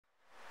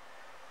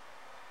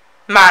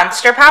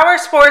Monster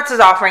Powersports is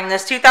offering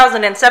this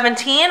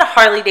 2017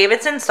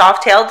 Harley-Davidson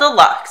Softail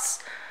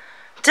Deluxe.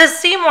 To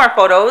see more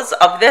photos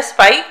of this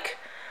bike,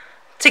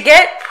 to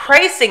get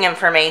pricing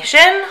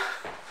information,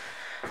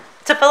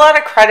 to fill out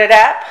a credit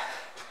app,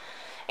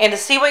 and to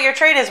see what your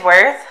trade is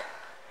worth,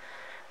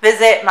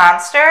 visit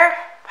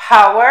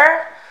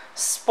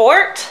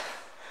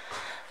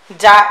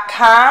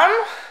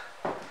monsterpowersport.com.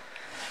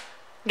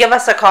 Give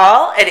us a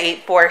call at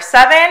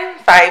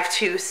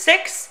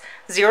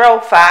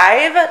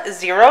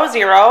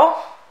 847-526-0500.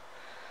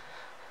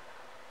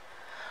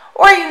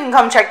 Or you can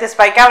come check this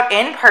bike out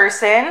in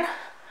person.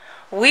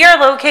 We are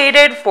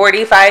located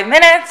 45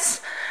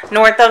 minutes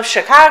north of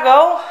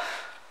Chicago.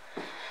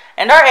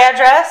 And our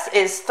address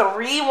is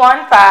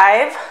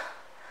 315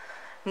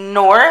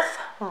 North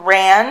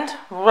Rand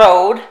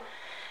Road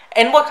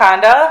in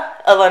Wauconda,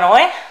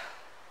 Illinois.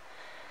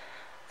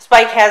 This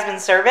bike has been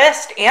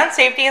serviced and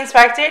safety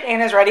inspected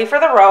and is ready for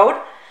the road.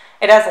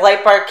 It has a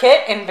light bar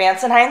kit and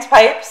Vance & Hines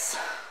pipes.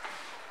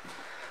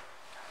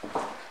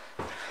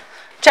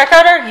 Check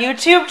out our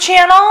YouTube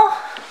channel.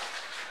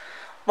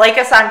 Like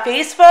us on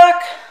Facebook.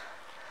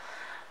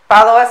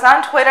 Follow us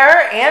on Twitter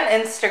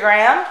and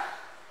Instagram.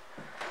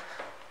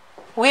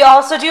 We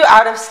also do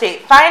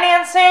out-of-state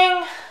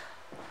financing.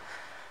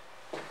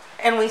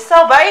 And we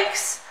sell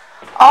bikes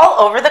all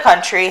over the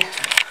country.